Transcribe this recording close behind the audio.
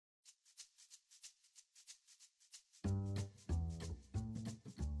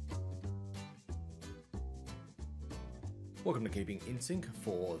Welcome to Keeping in Sync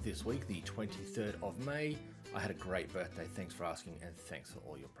for this week, the 23rd of May. I had a great birthday, thanks for asking, and thanks for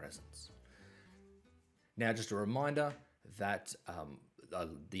all your presents. Now, just a reminder that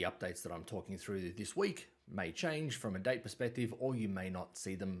the updates that I'm talking through this week may change from a date perspective, or you may not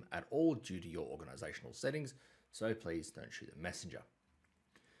see them at all due to your organizational settings, so please don't shoot the messenger.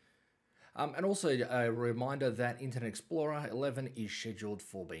 And also a reminder that Internet Explorer 11 is scheduled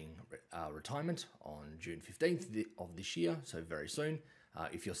for being retirement on June 15th of this year, so very soon.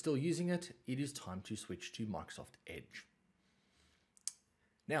 If you're still using it, it is time to switch to Microsoft Edge.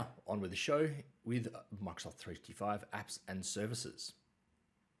 Now, on with the show with Microsoft 365 apps and services.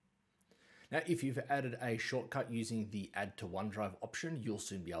 Now, if you've added a shortcut using the Add to OneDrive option, you'll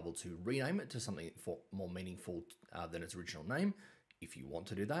soon be able to rename it to something more meaningful than its original name. If you want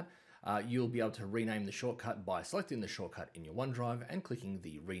to do that, you'll be able to rename the shortcut by selecting the shortcut in your OneDrive and clicking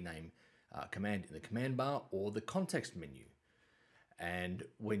the rename command in the command bar or the context menu. And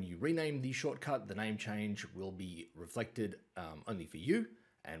when you rename the shortcut, the name change will be reflected only for you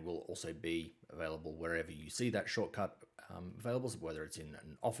and will also be available wherever you see that shortcut available, whether it's in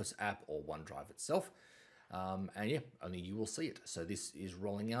an Office app or OneDrive itself. And yeah, only you will see it. So this is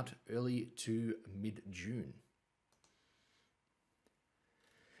rolling out early to mid-June.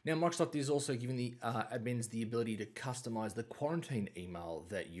 Now, Microsoft is also giving the admins the ability to customize the quarantine email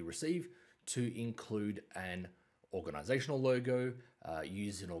that you receive to include an organizational logo,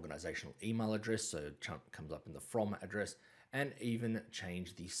 use an organizational email address, so it comes up in the from address, and even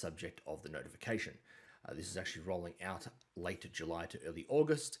change the subject of the notification. This is actually rolling out late July to early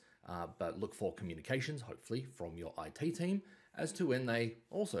August, but look for communications, hopefully, from your IT team as to when they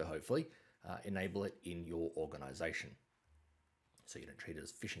also, hopefully, enable it in your organization, so you don't treat it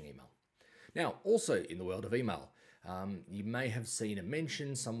as phishing email. Now, also in the world of email, you may have seen a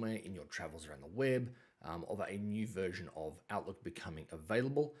mention somewhere in your travels around the web of a new version of Outlook becoming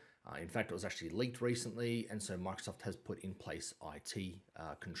available. In fact, it was actually leaked recently, and so Microsoft has put in place IT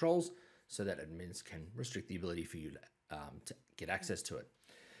controls so that admins can restrict the ability for you to get access to it.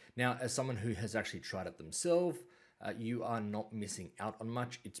 Now, as someone who has actually tried it themselves, you are not missing out on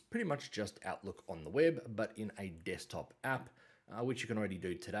much. It's pretty much just Outlook on the web, but in a desktop app, which you can already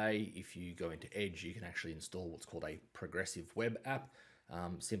do today. If you go into Edge, you can actually install what's called a progressive web app.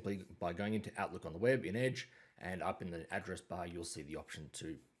 Simply by going into Outlook on the web in Edge, and up in the address bar, you'll see the option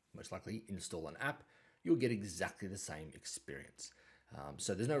to most likely install an app. You'll get exactly the same experience.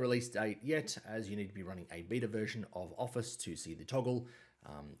 So there's no release date yet, as you need to be running a beta version of Office to see the toggle.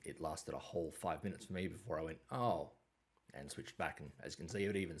 It lasted a whole 5 minutes for me before I went, oh, and switched back. And as you can see,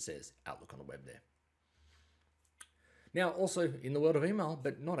 it even says Outlook on the web there. Now, also in the world of email,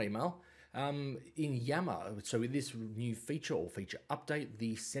 but not email, in Yammer, so with this new feature or feature update,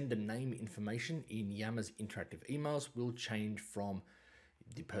 the sender name information in Yammer's interactive emails will change from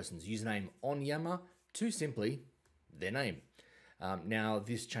the person's username on Yammer to simply their name. Now,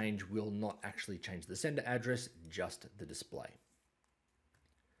 this change will not actually change the sender address, just the display.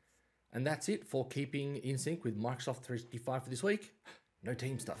 And that's it for Keeping in Sync with Microsoft 365 for this week. No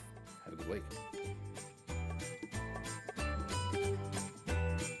team stuff. Have a good week.